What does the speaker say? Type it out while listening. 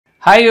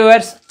Hi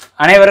viewers,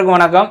 அனைவருக்கும்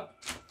வணக்கம்.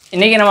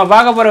 இன்றைக்கி நம்ம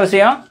பார்க்க போகிற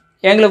விஷயம்,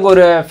 எங்களுக்கு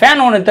ஒரு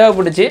ஃபேன் ஒன்று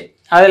தேவைப்பட்டுச்சு.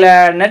 அதில்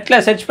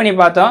நெட்டில் சர்ச் பண்ணி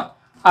பார்த்தோம்.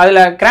 அதில்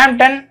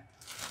கிராம்ப்டன்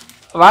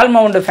வால்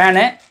mount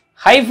fan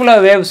high flow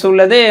waves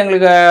உள்ளது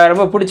எங்களுக்கு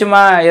ரொம்ப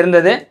பிடிச்சமா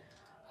இருந்தது.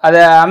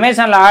 அதை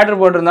அமேசானில்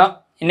ஆர்டர் போட்டிருந்தோம்.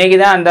 இன்றைக்கி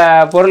தான் அந்த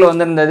பொருள்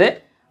வந்திருந்தது.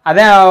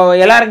 அதான்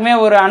எல்லாருக்குமே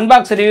ஒரு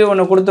அன்பாக்ஸ் ரிவ்யூ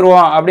ஒன்று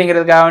கொடுத்துருவோம்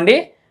அப்படிங்கிறதுக்காக வேண்டி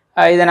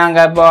இதை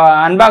நாங்கள் இப்போ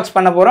அன்பாக்ஸ்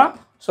பண்ண போகிறோம்.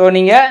 ஸோ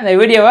நீங்கள் இந்த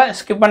வீடியோவை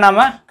ஸ்கிப்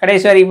பண்ணாமல்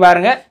கடைசி வரைக்கும்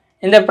பாருங்கள்.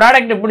 இந்த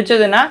ப்ராடக்ட்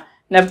பிடிச்சதுன்னா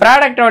இந்த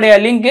ப்ராடக்டோடைய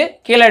லிங்க்கு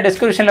கீழே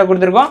டிஸ்கிரிப்ஷனில்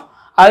கொடுத்துருக்கோம்.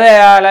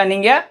 அதில்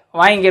நீங்கள்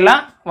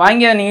வாங்கிக்கலாம்.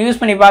 வாங்கி அதை நீங்கள்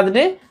யூஸ் பண்ணி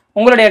பார்த்துட்டு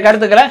உங்களுடைய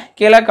கருத்துக்களை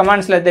கீழே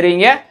கமெண்ட்ஸில்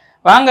தெரிவிங்க.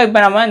 வாங்க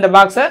இப்போ நம்ம இந்த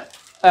பாக்ஸை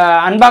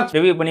அன்பாக்ஸ்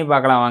ரிவ்யூ பண்ணி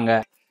பார்க்கலாம். வாங்க.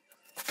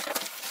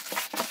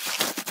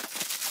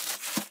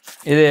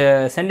 இது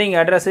சென்டிங்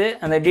அட்ரஸு,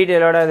 அந்த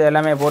டீட்டெயிலோடு இது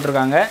எல்லாமே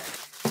போட்டிருக்காங்க.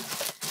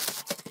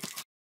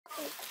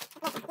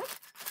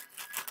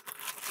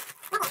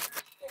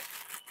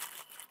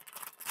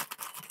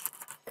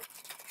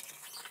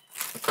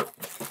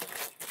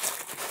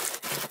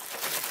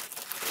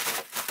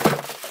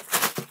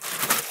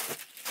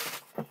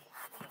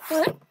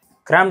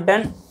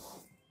 Crompton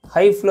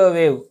high flow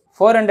wave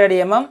 400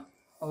 mm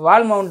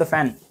wall mount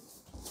fan.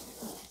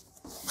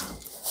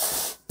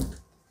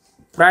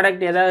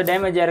 Product ஏதாவது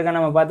டேமேஜ் ஆயிருக்கா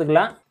நம்ம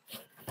பார்த்துக்கலாம்.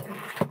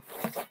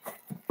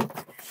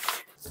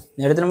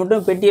 இந்த இடத்துல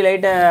மட்டும் பெட்டி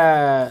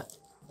லைட்டாக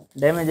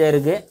டேமேஜ்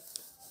ஆகிருக்கு.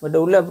 பட்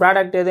உள்ள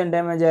ப்ராடக்ட் எதுவும்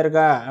டேமேஜ்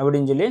ஆயிருக்கா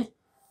அப்படின்னு சொல்லி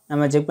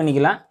நம்ம செக்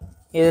பண்ணிக்கலாம்.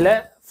 இதில்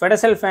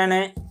ஃபெடசல்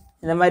ஃபேனு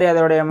இந்த மாதிரி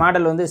அதோடைய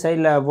மாடல் வந்து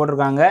சைடில்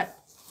போட்டிருக்காங்க.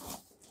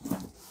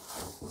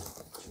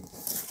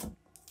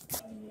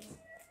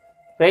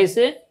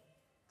 ப்ரைஸு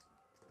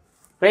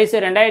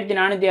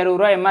 2460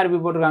 ரூபா எம்ஆர்பி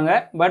போட்டிருக்காங்க.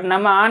 பட்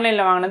நம்ம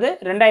ஆன்லைனில் வாங்கினது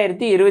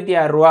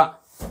 2026 ரூபா.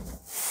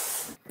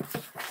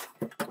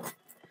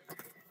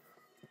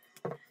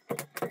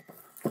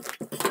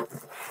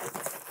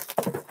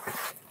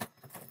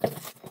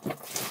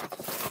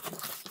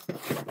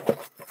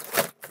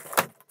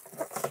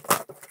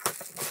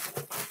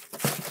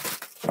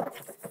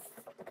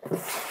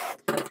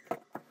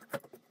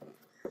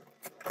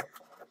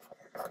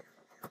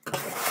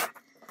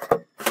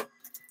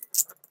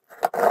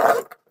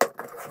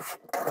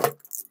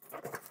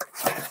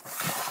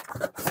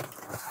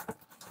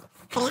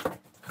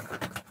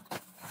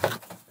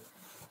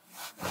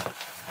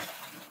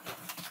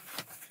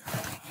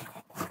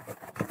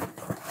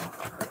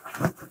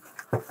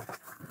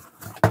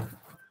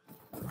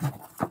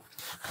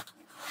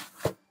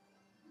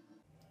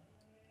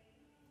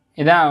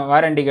 இதான்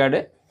வாரண்டி கார்டு.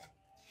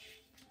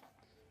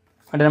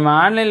 பட் நம்ம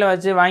ஆன்லைனில்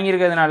வச்சு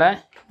வாங்கியிருக்கிறதுனால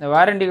இந்த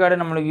வாரண்டி கார்டு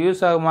நம்மளுக்கு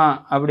யூஸ் ஆகுமா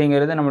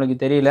அப்படிங்கிறது நம்மளுக்கு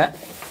தெரியல.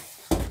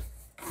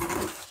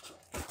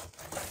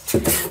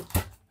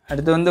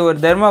 அடுத்து வந்து ஒரு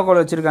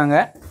தெர்மாக்கோல் வச்சுருக்காங்க.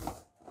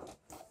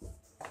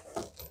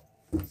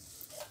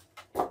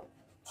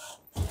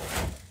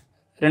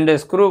 ரெண்டு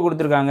ஸ்க்ரூ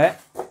கொடுத்துருக்காங்க.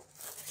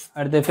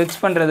 அடுத்து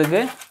ஃபிக்ஸ்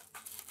பண்ணுறதுக்கு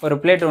ஒரு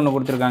பிளேட் ஒன்று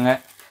கொடுத்துருக்காங்க.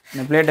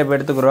 இந்த பிளேட்டை இப்போ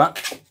எடுத்துக்கிறோம்.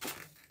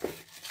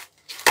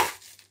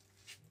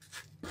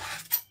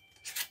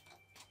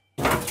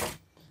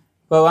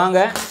 இப்போ வாங்க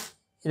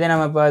இதை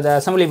நம்ம இப்போ அதை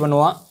அசம்பிளி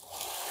பண்ணுவோம்.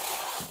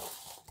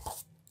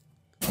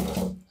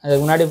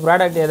 அதுக்கு முன்னாடி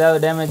ப்ராடக்ட் ஏதாவது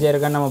டேமேஜ்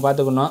ஆயிருக்கான்னு நம்ம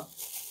பார்த்துக்கணும்.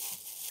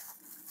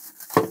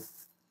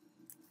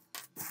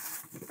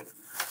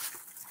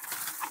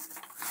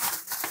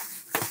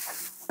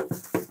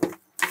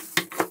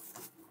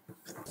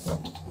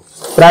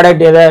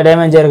 ப்ராடக்ட் ஏதாவது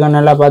டேமேஜ் ஆயிருக்கான்னு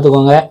நல்லா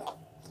பார்த்துக்கோங்க.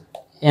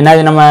 ஏன்னா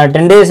இது நம்ம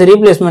 10 days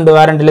ரீப்ளேஸ்மெண்ட்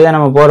வாரண்டியில் தான்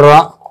நம்ம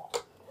போடுறோம்.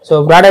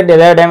 ஸோ ப்ராடக்ட்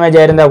ஏதாவது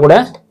டேமேஜ் ஆயிருந்தால் கூட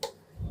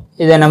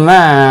இதை நம்ம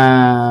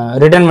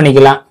ரிட்டர்ன்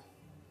பண்ணிக்கலாம்.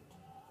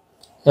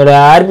 இதோட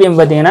ஆர்பிஎம்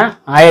பார்த்தீங்கன்னா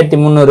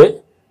 1300.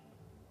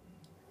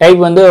 டைப்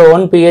வந்து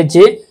 1 pH.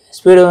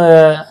 ஸ்பீடு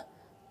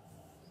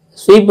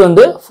ஸ்வீப்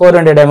வந்து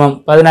 400 mm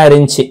 16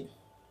 இன்ச்சு.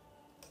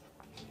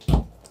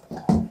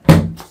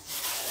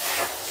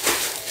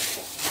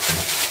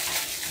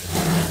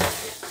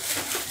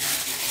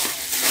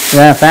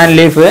 இதான் ஃபேன்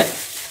லீஃபு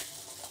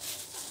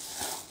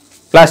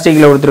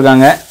பிளாஸ்டிக்கில்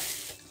கொடுத்துருக்காங்க.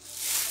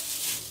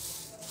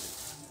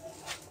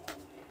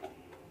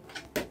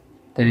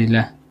 தெரியல.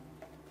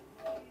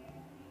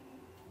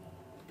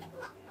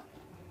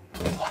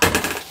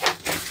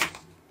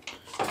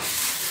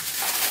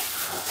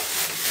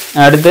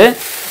 அடுத்து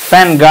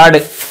ஃபேன் கார்டு.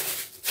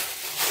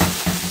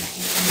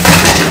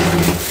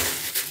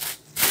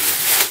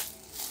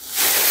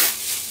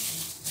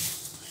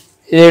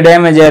 இது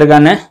டேமேஜ்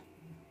ஆயிருக்கான்னு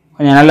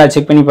கொஞ்சம் நல்லா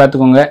செக் பண்ணி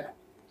பார்த்துக்கோங்க.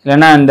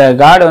 இல்லைன்னா இந்த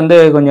கார்டு வந்து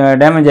கொஞ்சம்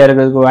டேமேஜ்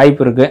ஆகிருக்கிறதுக்கு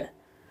வாய்ப்பு இருக்குது.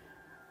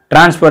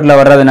 டிரான்ஸ்போர்ட்டில்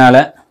வர்றதுனால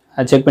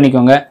அதை செக்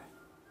பண்ணிக்கோங்க.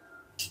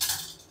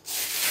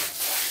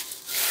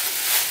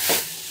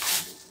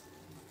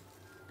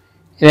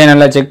 இதை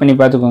நல்லா செக் பண்ணி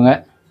பார்த்துக்கோங்க.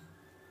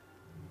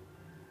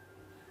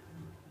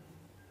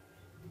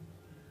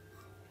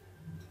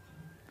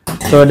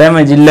 ஸோ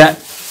டேமேஜ் இல்லை.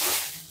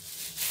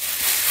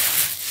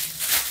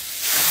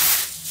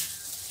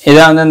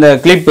 இதான் வந்து அந்த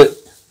கிளிப்பு,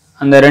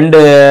 அந்த ரெண்டு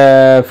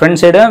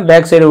ஃப்ரண்ட் சைடும்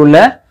பேக் சைடு உள்ள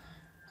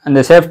அந்த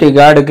சேஃப்டி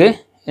கார்டுக்கு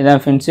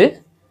இதான் ஃபின்ஸு.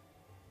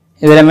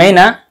 இதில்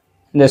மெயினாக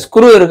இந்த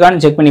ஸ்க்ரூ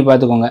இருக்கான்னு செக் பண்ணி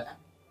பார்த்துக்கோங்க.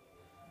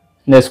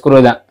 இந்த ஸ்க்ரூ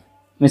தான்.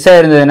 மிஸ்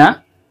ஆகிருந்ததுன்னா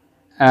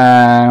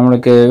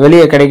நம்மளுக்கு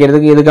வெளியே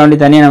கிடைக்கிறதுக்கு இதுக்காண்டி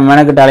தனியாக நம்ம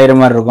மெனக்கிட்டு அலையிற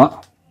மாதிரி இருக்கும்.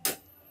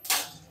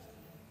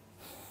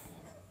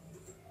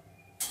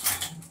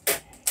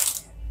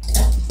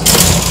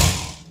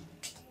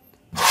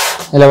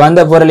 இதில்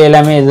வந்த பொருள்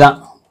எல்லாமே இதுதான்.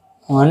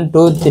 1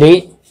 2 3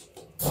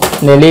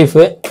 இந்த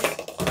லீஃபு,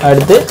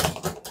 அடுத்து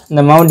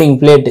இந்த மவுண்டிங்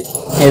பிளேட்டு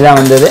இதுதான்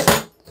வந்தது.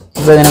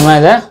 இப்போ நம்ம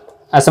இதை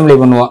அசம்பிளி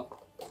பண்ணுவோம்.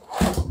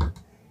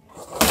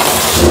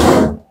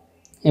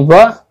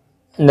 இப்போது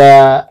இந்த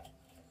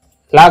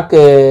லாக்கு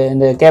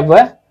இந்த கேப்பை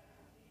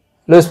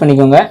லூஸ்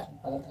பண்ணிக்கோங்க.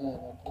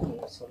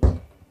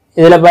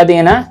 இதில்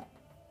பார்த்தீங்கன்னா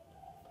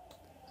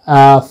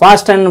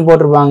ஃபாஸ்டன்னு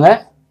போட்டிருப்பாங்க,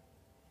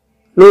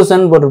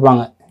 லூசன்னு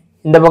போட்டிருப்பாங்க.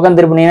 இந்த பக்கம்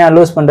திருப்பினீங்கன்னா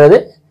லூஸ் பண்ணுறது,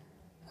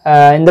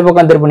 இந்த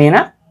பக்கம்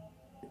திருப்பினீங்கன்னா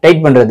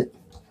டைட் பண்ணுறது.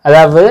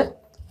 அதாவது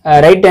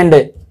right hand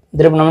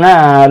திருப்பினோம்னா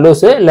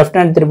loose, left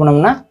hand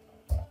திருப்பினோம்னா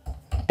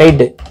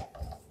tight.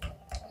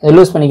 இதை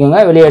லூஸ் பண்ணிக்கோங்க.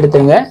 வெளியே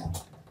எடுத்துருங்க.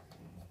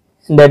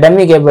 இந்த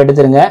டம்மி கேப்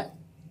எடுத்துருங்க.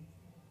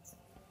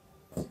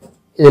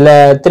 இதில்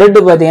த்ரெட்டு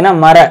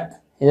பார்த்தீங்கன்னா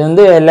இது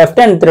வந்து லெஃப்ட்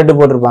ஹேண்ட் த்ரெட்டு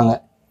போட்டிருப்பாங்க.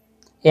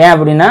 ஏன்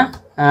அப்படின்னா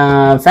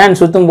ஃபேன்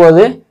சுற்றும்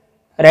போது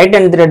ரைட்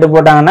ஹேண்ட் த்ரெட்டு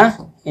போட்டாங்கன்னா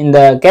இந்த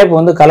கேப்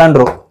வந்து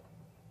கலண்டுரும்.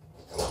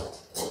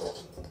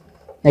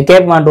 இந்த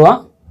கேப் மாட்டுவோம்.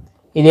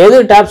 இது எது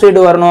டாப் சைடு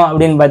வரணும்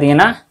அப்படின்னு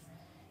பார்த்தீங்கன்னா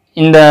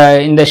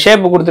இந்த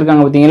ஷேப்பு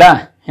கொடுத்துருக்காங்க பார்த்தீங்களா,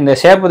 இந்த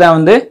ஷேப்பு தான்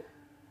வந்து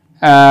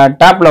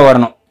டாப்பில்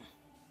வரணும்.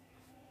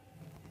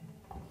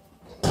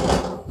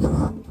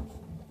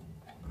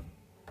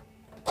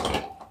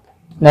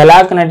 இந்த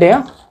லாக்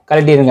நட்டையும்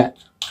கழட்டிடுங்க,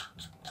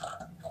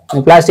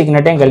 இந்த பிளாஸ்டிக்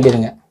நட்டையும்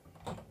கழட்டிடுங்க.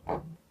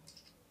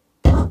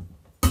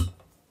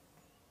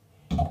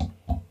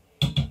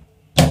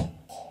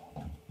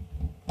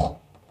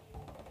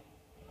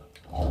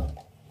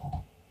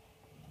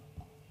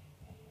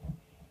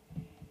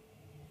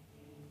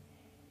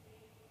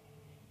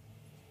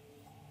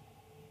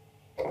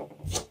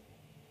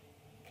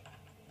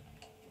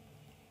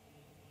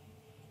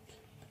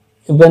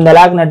 இப்போ இந்த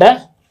லாக் நட்டை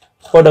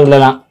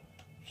போட்டுக்கலாம்.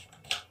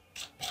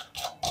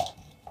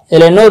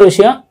 இதில் இன்னொரு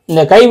விஷயம்,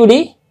 இந்த கைப்பிடி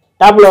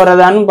டாப்பில்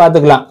வரதான்னு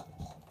பார்த்துக்கலாம்.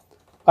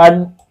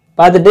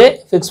 பார்த்துட்டு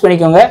ஃபிக்ஸ்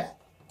பண்ணிக்கோங்க.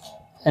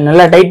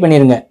 நல்லா டைட்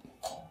பண்ணிடுங்க.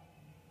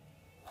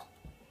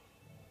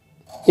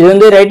 இது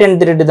வந்து ரைட்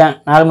ஹேண்ட் த்ரெட்டு தான்,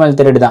 நார்மல்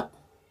த்ரெட்டு தான்.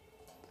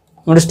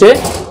 முடிச்சுட்டு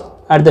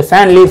அடுத்து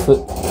ஃபேன் லீஃபு.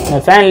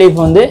 இந்த ஃபேன்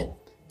லீஃப் வந்து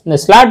இந்த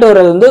ஸ்லாட்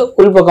வர்றது வந்து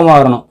உள்பக்கமாக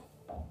வரணும்.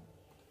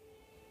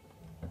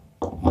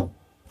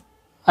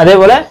 அதே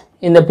போல்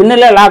இந்த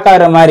பின்னில் லாக்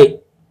ஆகிற மாதிரி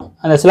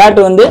அந்த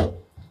ஸ்லாட்டு வந்து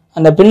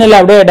அந்த பின்னில்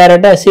அப்படியே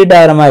டைரெக்டாக சீட்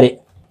ஆகிற மாதிரி.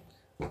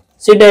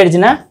 சீட்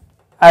ஆகிடுச்சுன்னா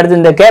அடுத்து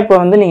இந்த கேப்பை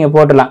வந்து நீங்கள்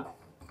போட்டுடலாம்.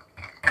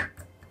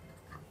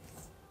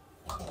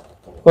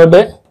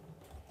 போட்டு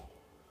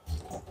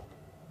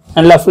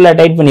நல்லா ஃபுல்லாக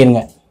டைட்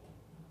பண்ணிடுங்க.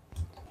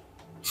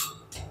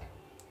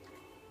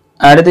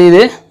 அடுத்து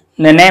இது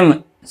இந்த நேம்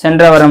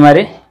சென்டராக வர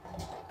மாதிரி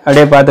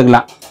அப்படியே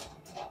பார்த்துக்கலாம்.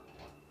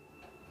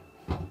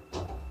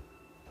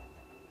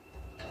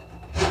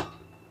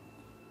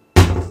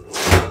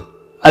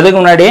 அதுக்கு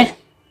முன்னாடி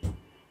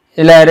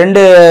இதில்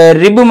 2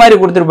 ரிப்பு மாதிரி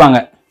கொடுத்துருப்பாங்க.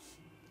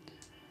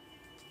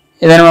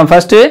 இதை நம்ம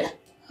ஃபஸ்ட்டு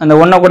அந்த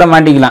ஒன்றை கூட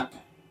மாட்டிக்கலாம்.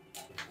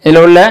 இதில்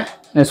உள்ள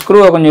இந்த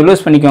ஸ்க்ரூவை கொஞ்சம்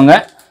லூஸ் பண்ணிக்கோங்க.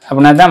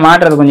 அப்படின்னா தான்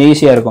மாட்டுறது கொஞ்சம்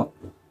ஈஸியாக இருக்கும்.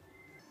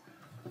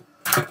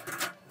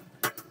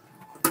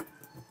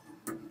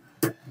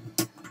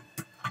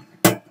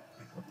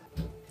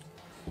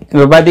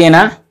 இப்போ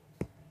பார்த்தீங்கன்னா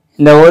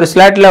இந்த ஒரு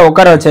ஸ்லாட்டில்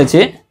உட்கார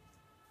வச்சாச்சு.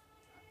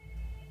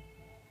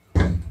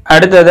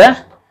 அடுத்ததை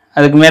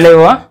அதுக்கு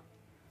மேலேவோ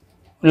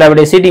இல்லை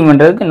அப்படியே சீட்டிங்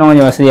பண்ணுறதுக்கு இன்னும்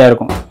கொஞ்சம் வசதியாக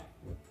இருக்கும்.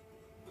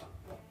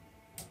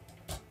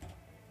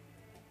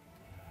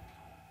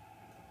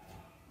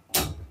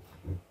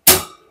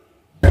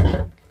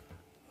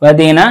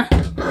 பார்த்தீங்கன்னா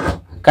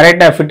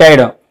கரெக்டாக ஃபிட்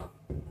ஆகிடும்.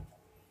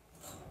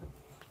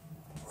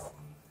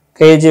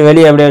 கை வச்சு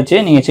வெளியே அப்படியே வச்சு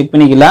நீங்கள் செக்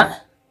பண்ணிக்கலாம்.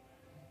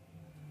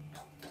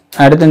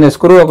 அடுத்து இந்த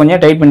ஸ்க்ரூவை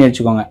கொஞ்சம் டைட் பண்ணி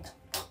வச்சுக்கோங்க.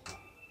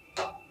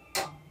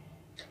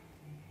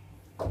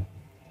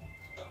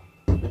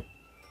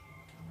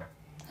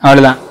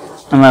 அவ்வளோதான்,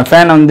 நம்ம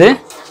ஃபேன் வந்து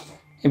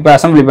இப்போ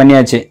அசம்பிளி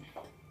பண்ணியாச்சு.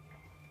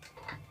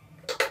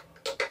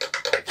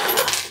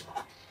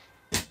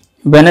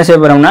 இப்போ என்ன செய்ய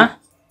போகிறோம்னா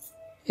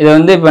இதை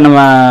வந்து இப்போ நம்ம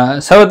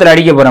செவுத்துல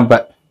அடிக்க போகிறோம்.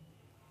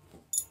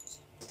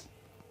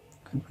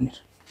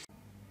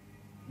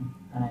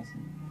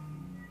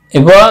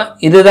 இப்போ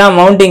இதுதான்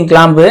மவுண்டிங்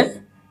கிளாம்பு.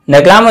 இந்த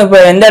கிளாம்பு இப்போ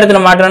எந்த இடத்துல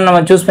மாட்டணும்னு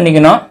நம்ம சூஸ்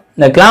பண்ணிக்கணும்.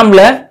 இந்த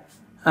கிளாம்பில்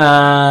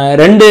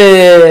 2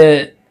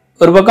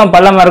 ஒரு பக்கம்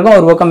பள்ளமாக இருக்கும்,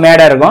 ஒரு பக்கம்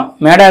மேடாக இருக்கும்.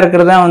 மேடாக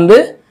இருக்கிறது தான் வந்து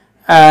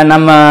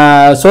நம்ம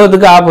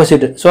சோத்துக்கு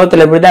ஆப்போசிட்.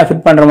 சோத்தில் எப்படி தான்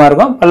ஃபிட் பண்ணுற மாதிரி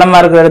இருக்கும். பள்ளமாக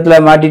இருக்கிற இடத்துல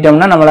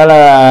மாட்டிட்டோம்னா நம்மளால்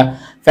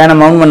ஃபேனை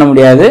மவுண்ட் பண்ண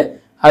முடியாது.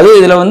 அதுவும்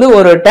இதில் வந்து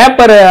ஒரு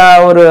டேப்பர்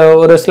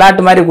ஒரு ஸ்லாட்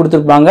மாதிரி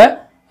கொடுத்துருப்பாங்க.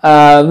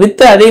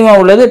 வித்து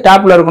அதிகமாக உள்ளது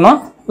டாப்பில் இருக்கணும்,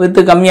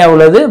 வித்து கம்மியாக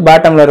உள்ளது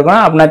பாட்டமில்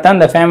இருக்கணும். அப்படின்னா தான்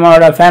இந்த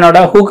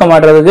ஃபேனோட ஹூக்கை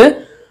மாட்டுறதுக்கு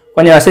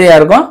கொஞ்சம் வசதியாக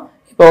இருக்கும்.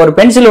 இப்போ ஒரு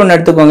பென்சில் ஒன்று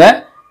எடுத்துக்கோங்க.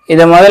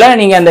 இதை முதல்ல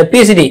நீங்கள் அந்த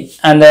பிசிடி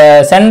அந்த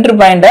சென்டர்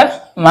பாயிண்ட்டை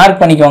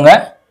மார்க் பண்ணிக்கோங்க.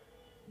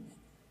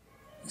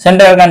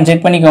 சென்டர் இருக்கான்னு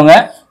செக் பண்ணிக்கோங்க.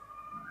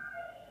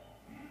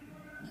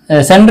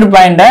 சென்டர்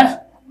பாயிண்ட்டை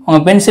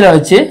உங்கள் பென்சிலை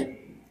வச்சு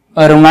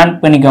ஒரு மார்க்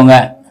பண்ணிக்கோங்க.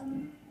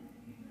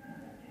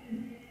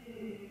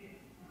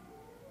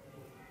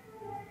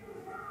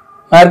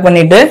 மார்க்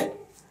பண்ணிவிட்டு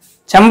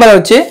சம்பலை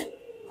வச்சு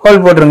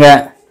ஹோல் போட்டுருங்க.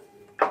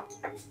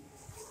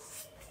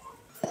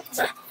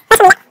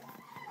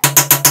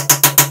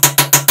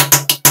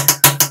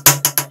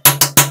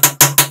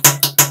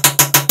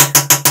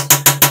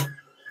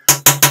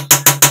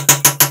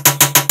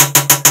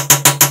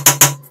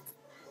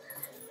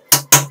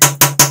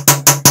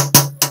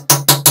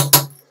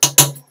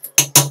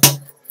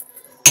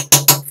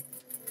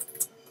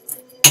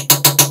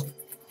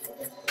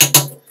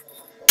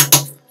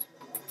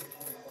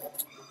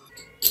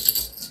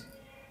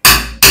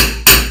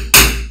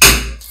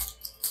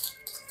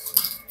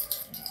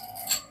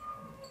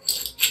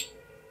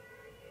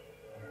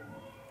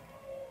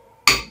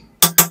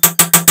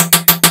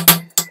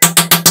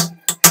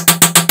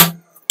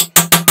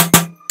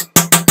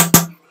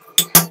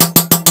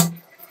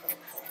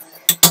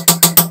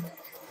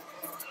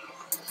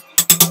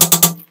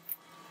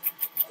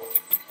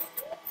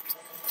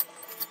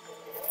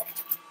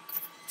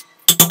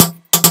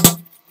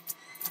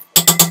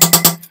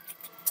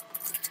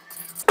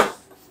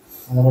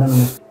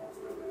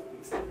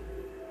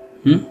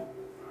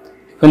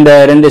 இப்போ இந்த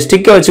 2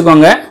 ஸ்டிக்கை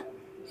வச்சுக்கோங்க.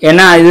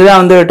 ஏன்னா இதுதான்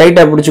வந்து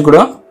டைட்டாக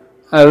பிடிச்சிக்கிடும்.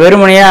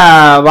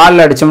 வெறுமனையாக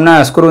வாலில் அடித்தோம்னா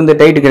ஸ்க்ரூ வந்து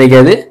டைட்டு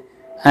கிடைக்காது.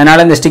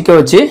 அதனால் இந்த ஸ்டிக்கை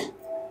வச்சு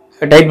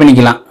டைட்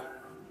பண்ணிக்கலாம்.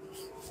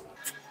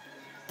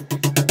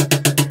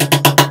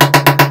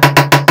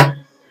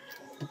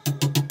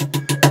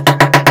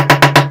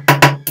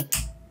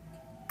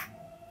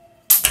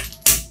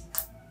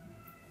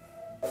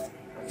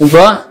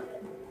 இப்போ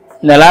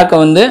இந்த லாக்கை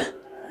வந்து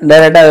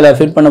டைரெக்டாக அதில்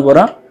ஃபிட் பண்ண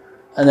போகிறோம்.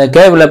 அந்த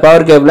கேபிளை,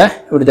 பவர் கேபிளை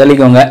இப்படி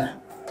தள்ளிக்கோங்க.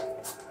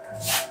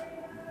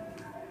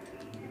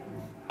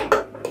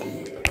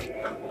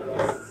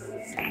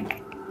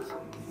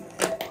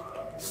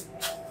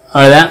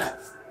 அவ்வளோதான்,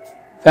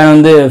 ஃபேன்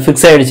வந்து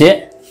ஃபிக்ஸ் ஆகிடுச்சு.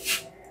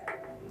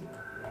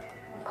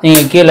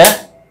 நீங்கள் கீழே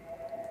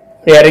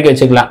இறக்கி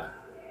வச்சுக்கலாம்.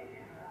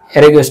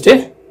 இறக்கி வச்சுட்டு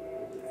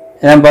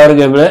இதான் பவர்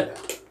கேபிள்.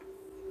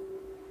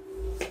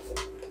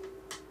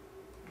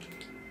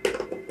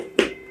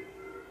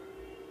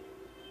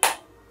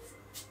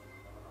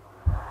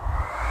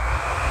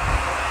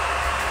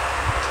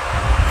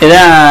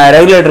 இதான்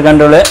ரெகுலேட்டர்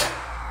கண்ட்ரோலு.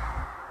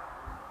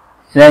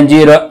 இதான்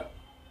 0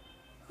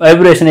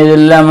 வைப்ரேஷன். இது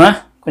இல்லாமல்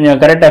கொஞ்சம்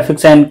கரெக்டாக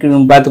ஃபிக்ஸ்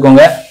ஆகிருக்குன்னு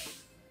பார்த்துக்கோங்க.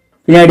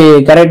 பின்னாடி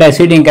கரெக்டாக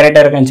சீட்டிங்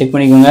கரெக்டாக இருக்கான்னு செக்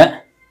பண்ணிக்கோங்க.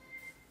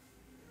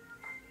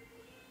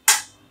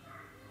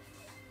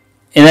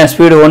 இதான்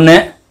ஸ்பீடு 1.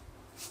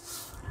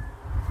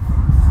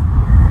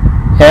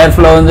 ஏர்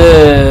ஃப்ளோ வந்து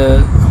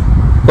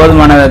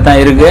போதுமானதாக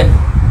தான் இருக்குது,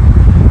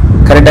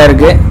 கரெக்டாக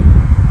இருக்குது.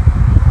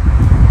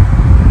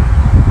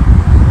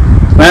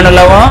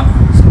 மேனுவலாகவும்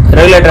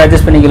ரெகுலேட்டர்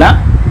அட்ஜஸ்ட் பண்ணிக்கலாம்.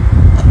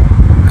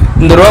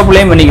 இந்த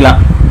ரோப்லேயும் பண்ணிக்கலாம்.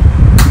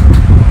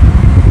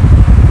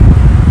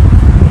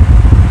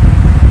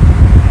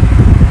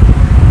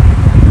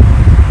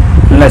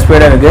 நல்ல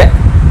ஸ்பீடாக இருக்குது.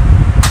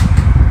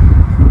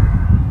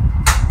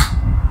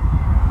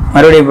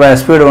 மறுபடியும் இப்போ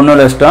ஸ்பீடு 1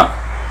 வச்சிட்டோம்.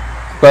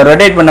 இப்போ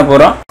ரொட்டேட் பண்ண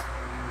போகிறோம்.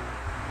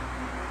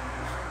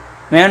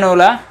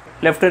 மேனுவலாக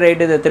லெஃப்ட்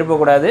ரைட்டு இதை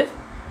திருப்பக்கூடாது.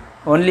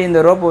 ஒன்லி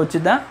இந்த ரோப்பை வச்சு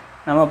தான்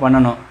நம்ம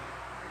பண்ணணும்.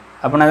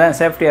 அப்படின்னா தான்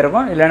சேஃப்டியாக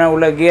இருக்கும். இல்லைனா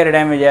உள்ள கியர்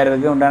டேமேஜ்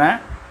ஆகிறதுக்கு உண்டான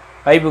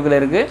வாய்ப்புகள்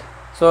இருக்குது.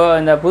 ஸோ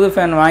இந்த புது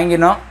ஃபேன்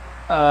வாங்கினோம்.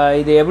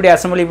 இது எப்படி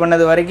அசம்பிளி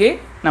பண்ணது வரைக்கும்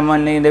நம்ம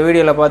இந்த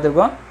வீடியோவில்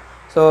பார்த்துருக்கோம்.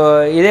 ஸோ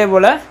இதே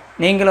போல்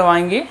நீங்களும்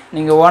வாங்கி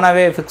நீங்கள்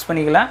ஓனாகவே ஃபிக்ஸ்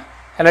பண்ணிக்கலாம்.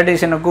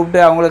 எலக்ட்ரிஷியனை கூப்பிட்டு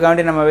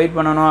அவங்களுக்காண்டி நம்ம வெயிட்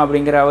பண்ணணும்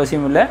அப்படிங்கிற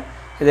அவசியம் இல்லை.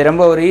 இது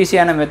ரொம்ப ஒரு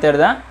ஈஸியான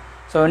மெத்தட் தான்.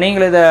 ஸோ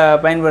நீங்களும் இதை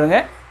பயன்படுங்க.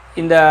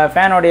 இந்த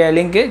ஃபேனோடைய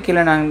லிங்க்கு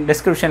கீழே நாங்கள்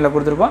டிஸ்கிரிப்ஷனில்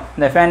கொடுத்துருக்கோம்.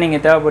 இந்த ஃபேன்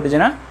நீங்கள்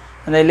தேவைப்பட்டுச்சுன்னா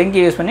அந்த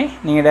லிங்க்கை யூஸ் பண்ணி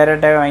நீங்கள்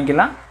டைரெக்டாக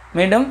வாங்கிக்கலாம்.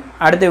 மீண்டும்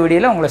அடுத்த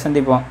வீடியோவில் உங்களை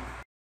சந்திப்போம்.